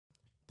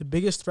the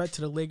biggest threat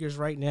to the Lakers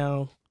right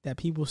now that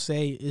people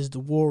say is the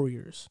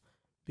Warriors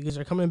because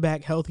they're coming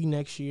back healthy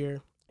next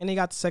year and they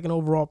got the second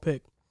overall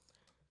pick.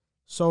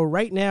 So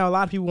right now, a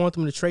lot of people want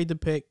them to trade the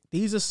pick.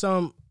 These are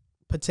some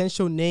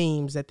potential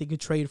names that they could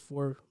trade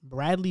for: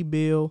 Bradley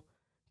Beal,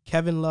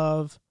 Kevin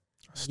Love,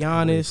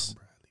 Giannis,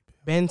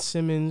 Ben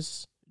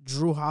Simmons,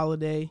 Drew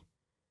Holiday.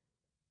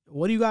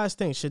 What do you guys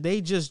think? Should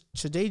they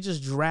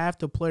just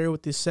draft a player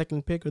with this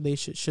second pick, or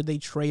should they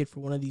trade for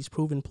one of these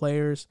proven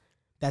players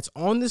that's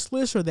on this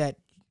list or that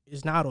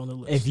is not on the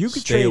list? If you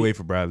could stay away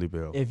from Bradley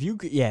Beal. If you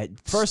could, yeah.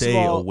 First Stay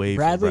of all, away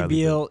from Bradley Bradley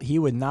Beal, he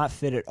would not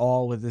fit at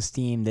all with this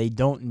team. They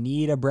don't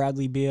need a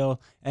Bradley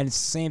Beal, and it's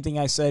the same thing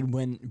I said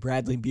when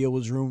Bradley Beal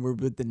was rumored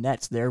with the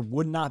Nets. There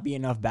would not be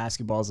enough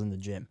basketballs in the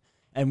gym.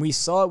 And we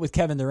saw it with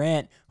Kevin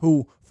Durant,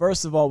 who,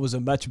 first of all, was a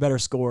much better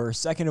scorer.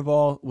 Second of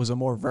all, was a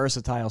more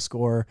versatile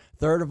scorer.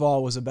 Third of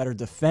all, was a better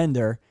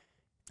defender.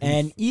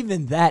 And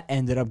even that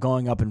ended up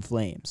going up in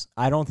flames.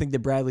 I don't think that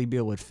Bradley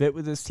Beal would fit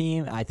with this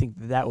team. I think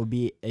that would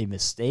be a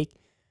mistake.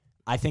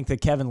 I think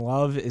that Kevin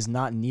Love is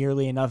not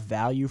nearly enough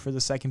value for the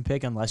second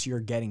pick unless you're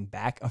getting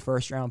back a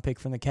first-round pick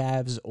from the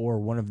Cavs or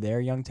one of their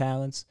young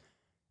talents.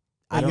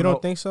 You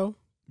don't think so?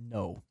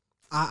 No.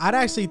 I'd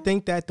actually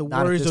think that the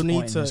Not Warriors at this will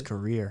point need in to. his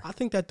career. I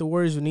think that the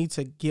Warriors will need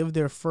to give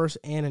their first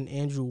and an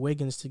Andrew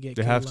Wiggins to get.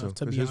 They have Love,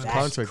 to be because his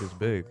honest. contract is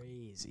big.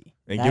 Crazy.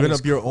 And That giving is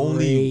up your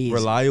only crazy.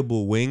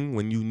 reliable wing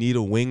when you need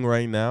a wing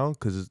right now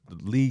because the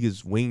league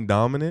is wing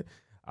dominant,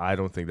 I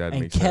don't think that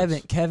And makes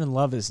sense. Kevin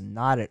Love is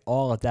not at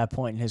all at that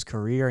point in his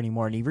career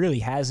anymore, and he really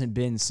hasn't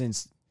been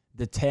since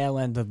the tail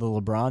end of the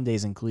LeBron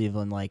days in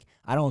Cleveland. Like,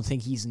 I don't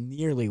think he's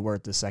nearly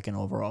worth the second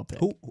overall pick.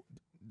 Who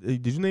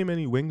did you name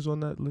any wings on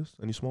that list?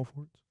 Any small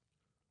forwards?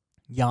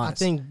 Giannis. I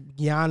think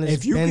Giannis,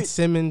 If you Ben could-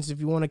 Simmons, if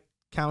you want to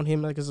count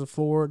him like as a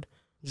forward,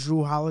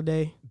 Drew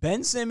Holiday.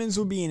 Ben Simmons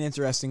would be an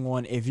interesting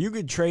one. If you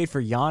could trade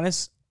for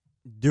Giannis,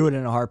 do it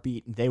in a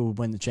heartbeat. They would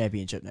win the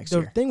championship next The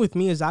year. thing with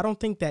me is I don't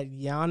think that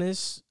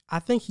Giannis. I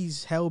think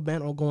he's hell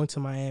bent on going to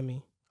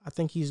Miami. I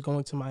think he's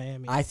going to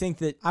Miami. I think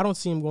that I don't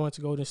see him going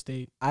to Golden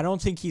State. I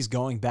don't think he's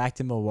going back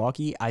to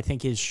Milwaukee. I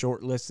think his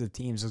short list of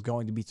teams is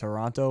going to be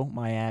Toronto,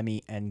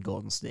 Miami, and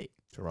Golden State.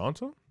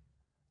 Toronto?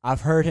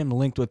 I've heard him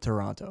linked with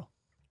Toronto,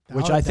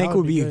 which That I think that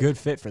would be a good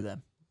fit for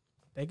them.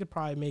 They could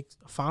probably make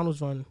a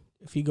finals run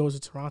if he goes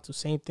to Toronto.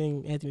 Same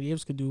thing Anthony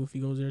Davis could do if he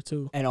goes there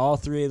too. And all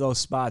three of those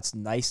spots,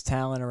 nice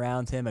talent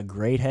around him, a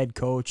great head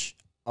coach.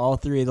 All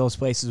three of those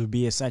places would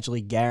be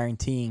essentially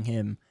guaranteeing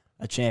him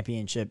a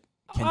championship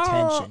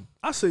contention.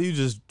 I say you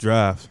just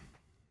draft.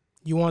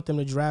 You want them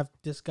to draft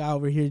this guy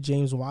over here,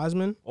 James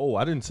Wiseman? Oh,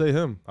 I didn't say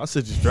him. I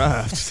said just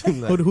draft.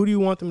 Who do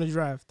you want them to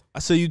draft? I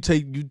say you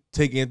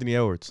take Anthony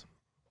Edwards.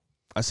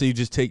 I say you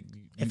just take.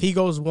 If he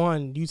goes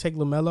one, do you take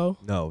LaMelo?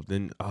 No,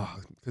 then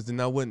because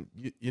then I wouldn't.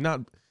 You're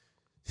not.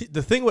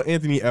 The thing with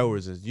Anthony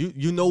Edwards is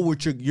you know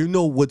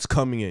what's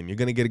coming in. You're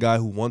gonna get a guy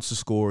who wants to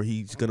score.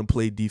 He's gonna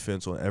play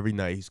defense on every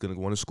night. He's gonna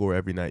want to score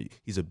every night.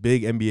 He's a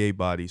big NBA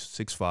body,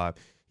 6'5".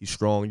 He's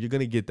strong. You're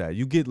gonna get that.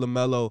 You get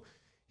LaMelo.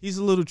 He's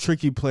a little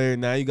tricky player.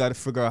 Now you got to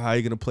figure out how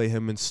you're gonna play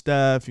him and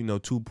Steph.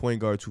 2 point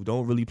guards who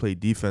don't really play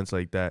defense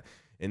like that.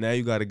 And now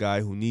you got a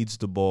guy who needs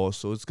the ball,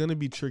 so it's gonna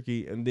be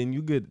tricky. And then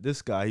you get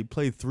this guy. He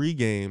played 3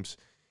 games.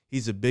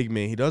 He's a big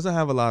man. He doesn't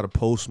have a lot of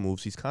post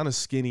moves. He's kind of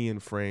skinny in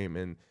frame,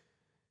 and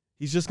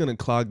he's just gonna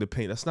clog the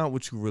paint. That's not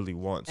what you really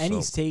want. And so.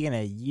 he's taking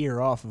a year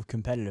off of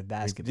competitive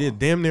basketball. Yeah,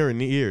 damn near in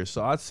the year.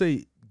 So I'd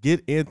say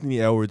get Anthony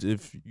Edwards.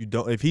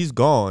 If he's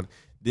gone,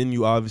 then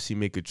you obviously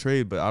make a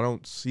trade. But I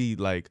don't see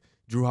like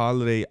Drew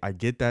Holiday. I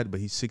get that, but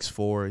he's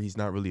 6'4". He's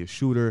not really a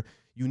shooter.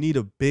 You need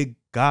a big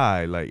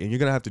guy, and you're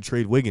gonna have to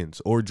trade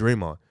Wiggins or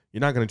Draymond.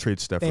 You're not gonna trade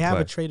Steph. They for have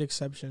Clay. a trade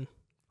exception.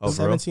 Oh,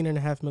 for real?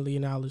 $17.5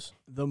 million.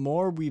 The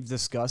more we've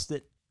discussed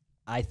it,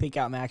 I think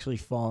I'm actually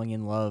falling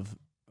in love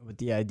with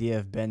the idea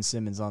of Ben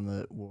Simmons on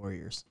the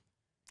Warriors.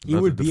 He As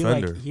a would be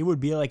defender.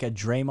 like a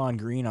Draymond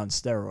Green on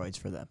steroids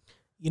for them.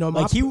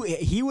 My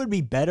He would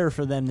be better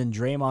for them than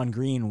Draymond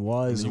Green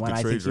was And you when could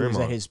I trade think he was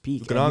Draymond. at his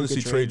peak. You can And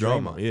honestly trade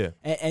Draymond. Yeah.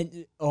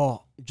 And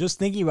just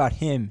thinking about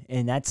him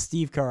and that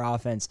Steve Kerr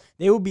offense,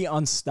 they would be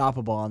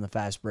unstoppable on the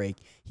fast break.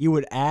 He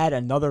would add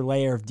another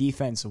layer of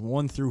defense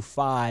 1 through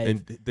 5.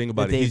 And think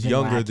about that it. He's they've been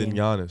younger than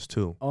lacking. Giannis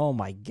too. Oh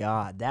my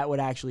God, that would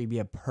actually be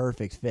a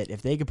perfect fit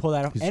if they could pull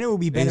that off, He's- and it would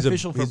be and he's a-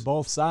 beneficial for he's-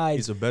 both sides.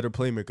 He's a better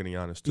playmaker than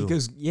Giannis too.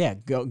 Because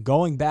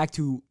going back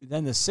to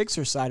then the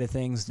Sixers side of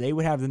things, they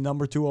would have the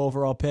number 2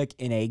 overall pick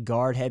in a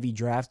guard-heavy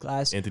draft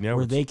class, Anthony where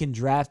Edwards. they can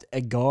draft a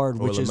guard,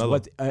 Or which is LaMelo.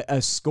 what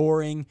a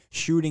scoring,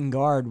 shooting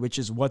guard, which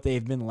is what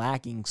they've been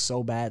lacking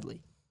so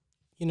badly.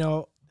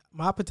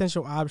 My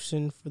potential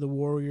option for the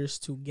Warriors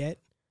to get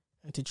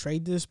and to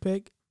trade this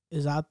pick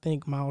is I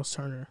think Miles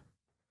Turner.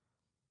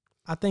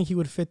 I think he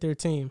would fit their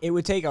team. It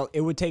would take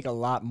a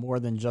lot more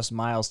than just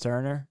Miles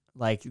Turner.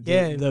 Like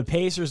Yeah. the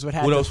Pacers would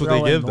have What to else would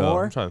throw they in give though?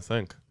 more. I'm trying to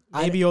think.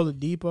 Maybe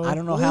Oladipo. I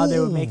don't know how they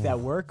would make that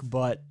work,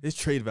 but His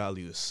trade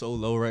value is so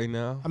low right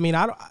now. I mean,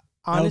 I don't.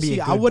 That would be Honestly,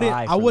 a I good wouldn't.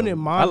 buy I for wouldn't them.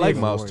 mind. I like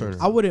if- Miles Warriors.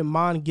 Turner. I wouldn't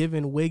mind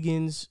giving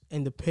Wiggins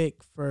and the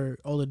pick for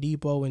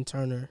Oladipo and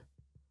Turner.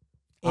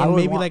 and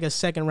maybe like a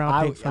second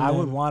round pick from I them.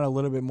 would want a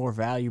little bit more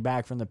value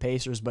back from the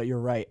Pacers, but you're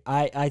right.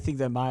 I think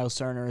that Miles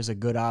Turner is a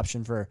good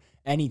option for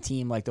any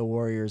team like the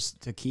Warriors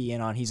to key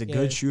in on. He's a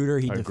good shooter.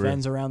 He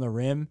defends around the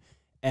rim,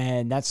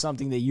 and that's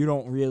something that you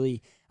don't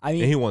really. I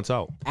mean, and he wants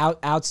out.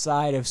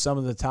 Outside of some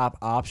of the top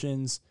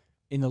options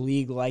in the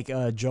league, like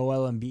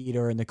Joel Embiid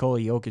or Nikola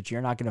Jokic,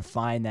 you're not going to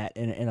find that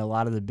in a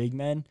lot of the big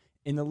men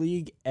in the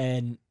league.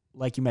 And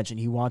like you mentioned,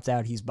 he wants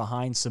out. He's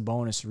behind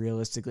Sabonis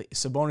realistically.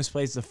 Sabonis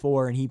plays the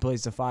 4 and he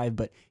plays the 5,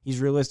 but he's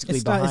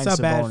realistically behind Sabonis.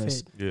 Bad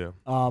fit.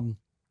 Yeah.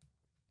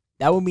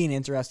 That would be an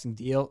interesting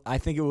deal. I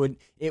think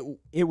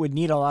it would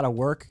need a lot of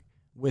work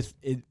with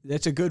it.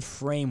 That's a good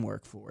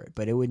framework for it,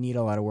 but it would need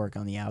a lot of work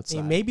on the outside.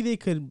 And maybe they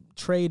could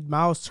trade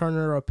Miles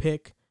Turner a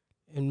pick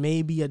and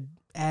maybe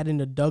add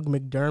in a Doug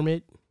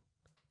McDermott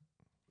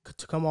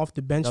to come off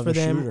the bench for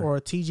them, or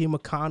a TJ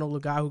McConnell, a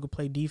guy who could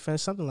play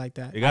defense, something like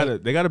that.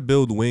 They gotta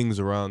build wings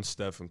around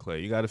Steph and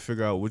Clay. You got to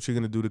figure out what you're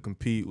gonna do to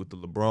compete with the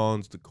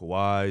LeBrons, the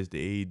Kawhis,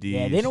 the ADs.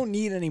 Yeah, they don't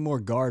need any more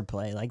guard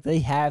play. Like they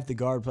have the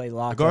guard play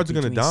locked. The guards are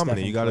gonna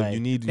dominate.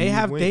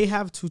 They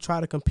have to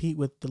try to compete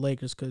with the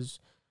Lakers because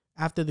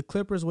after the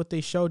Clippers, what they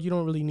showed, you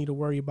don't really need to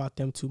worry about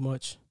them too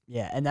much.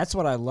 Yeah, and that's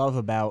what I love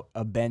about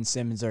a Ben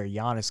Simmons or a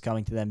Giannis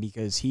coming to them,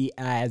 because he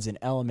adds an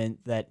element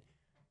that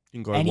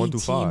any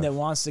team that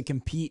wants to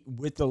compete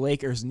with the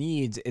Lakers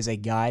needs is a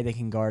guy that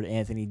can guard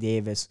Anthony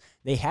Davis.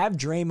 They have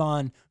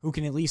Draymond, who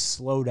can at least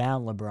slow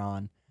down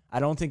LeBron.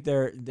 I don't think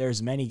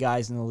there's many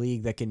guys in the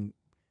league that can.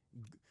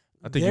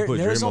 I think you put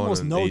there's Draymond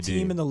almost no AD.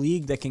 team in the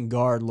league that can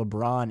guard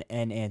LeBron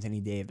and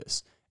Anthony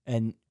Davis.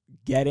 And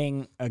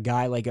getting a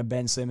guy like a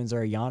Ben Simmons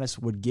or a Giannis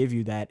would give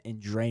you that in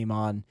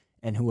Draymond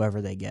and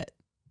whoever they get.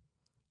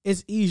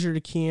 It's easier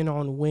to key in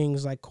on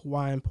wings like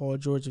Kawhi and Paul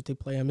George if they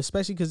play him,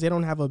 especially because they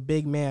don't have a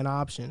big man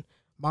option.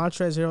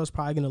 Montrezl Harrell is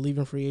probably going to leave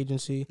in free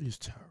agency. He's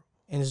terrible.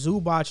 And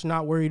Zubac,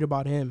 not worried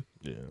about him.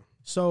 Yeah.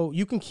 So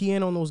you can key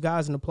in on those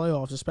guys in the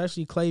playoffs,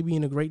 especially Clay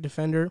being a great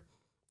defender.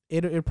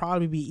 It'd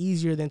probably be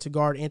easier than to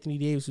guard Anthony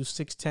Davis, who's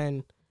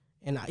 6'10".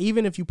 And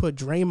even if you put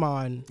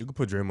Draymond, you can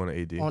put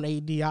Draymond on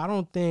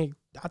AD.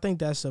 I think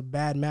that's a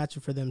bad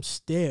matchup for them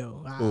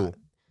still.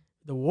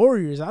 The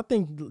Warriors, I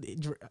think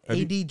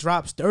AD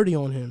drops 30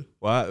 on him.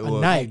 I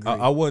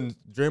wouldn't.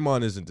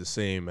 Draymond isn't the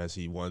same as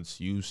he once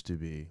used to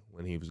be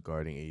when he was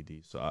guarding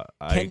AD. So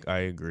I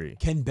agree.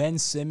 Can Ben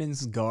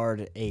Simmons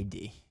guard AD?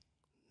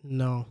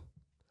 No.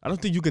 I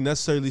don't think you can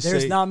necessarily say.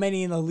 There's not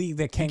many in the league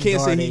that can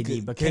guard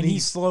AD, but can he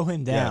slow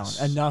him down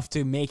enough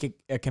to make it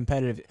a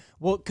competitive?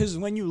 Well, because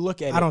when you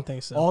look at it, I don't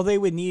think so. All they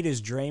would need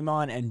is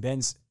Draymond and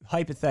Ben,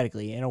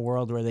 hypothetically, in a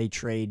world where they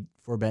trade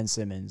for Ben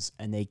Simmons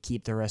and they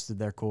keep the rest of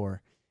their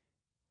core.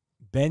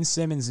 Ben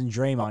Simmons and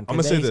Draymond. I'm going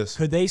to say this.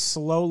 Could they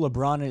slow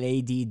LeBron and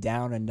AD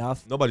down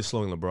enough? Nobody's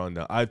slowing LeBron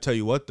down. I tell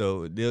you what,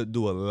 though, they'll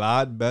do a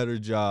lot better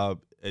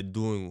job at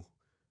doing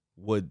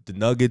what the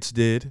Nuggets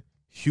did,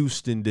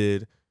 Houston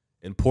did,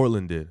 and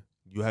Portland did.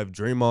 You have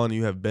Draymond,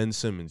 you have Ben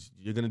Simmons.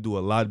 You're going to do a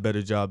lot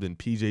better job than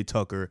PJ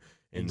Tucker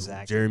and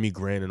Jeremy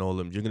Grant and all of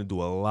them. You're going to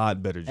do a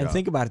lot better job. And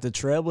think about it. The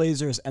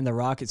Trailblazers and the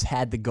Rockets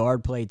had the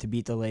guard play to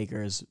beat the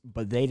Lakers,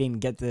 but they didn't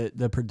get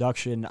the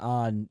production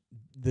on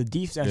the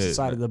defensive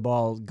side of the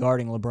ball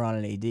guarding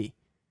LeBron and AD.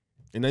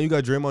 And now you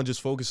got Draymond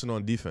just focusing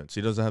on defense.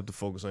 He doesn't have to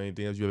focus on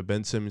anything else. You have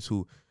Ben Simmons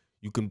who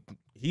you can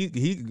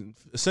he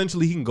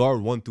essentially he can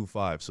guard 1 through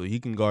 5. So he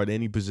can guard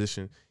any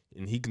position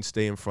and he can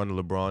stay in front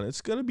of LeBron.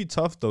 It's going to be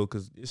tough though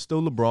cuz it's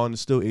still LeBron,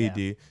 it's still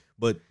AD,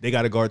 but they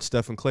got to guard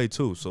Steph and Clay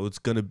too. So it's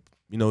going to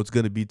it's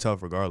going to be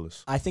tough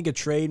regardless. I think a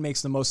trade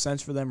makes the most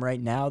sense for them right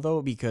now,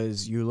 though,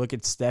 because you look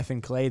at Steph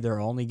and Clay,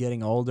 they're only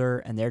getting older,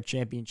 and their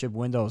championship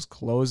window is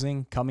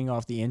closing. Coming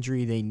off the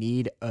injury, they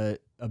need a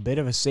bit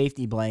of a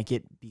safety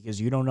blanket because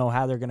you don't know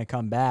how they're going to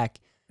come back.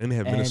 And they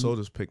have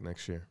Minnesota's pick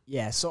next year.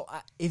 Yeah, so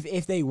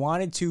if they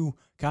wanted to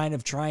kind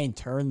of try and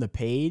turn the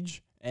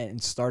page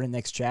and start a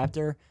next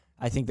chapter,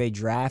 I think they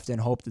draft and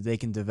hope that they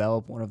can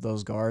develop one of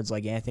those guards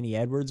like Anthony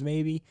Edwards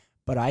maybe.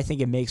 But I think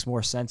it makes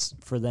more sense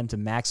for them to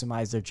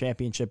maximize their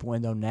championship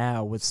window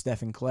now with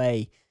Steph and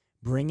Clay,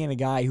 bring in a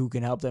guy who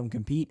can help them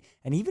compete.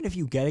 And even if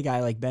you get a guy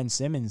like Ben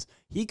Simmons,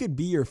 he could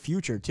be your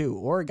future too,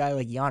 or a guy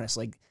like Giannis.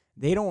 Like,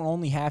 they don't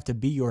only have to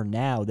be your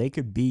now, they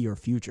could be your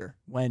future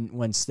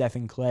when Steph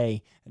and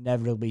Clay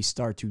inevitably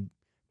start to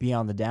be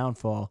on the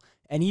downfall.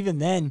 And even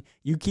then,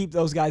 you keep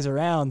those guys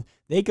around,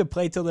 they could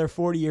play till they're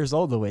 40 years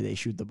old the way they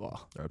shoot the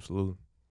ball. Absolutely.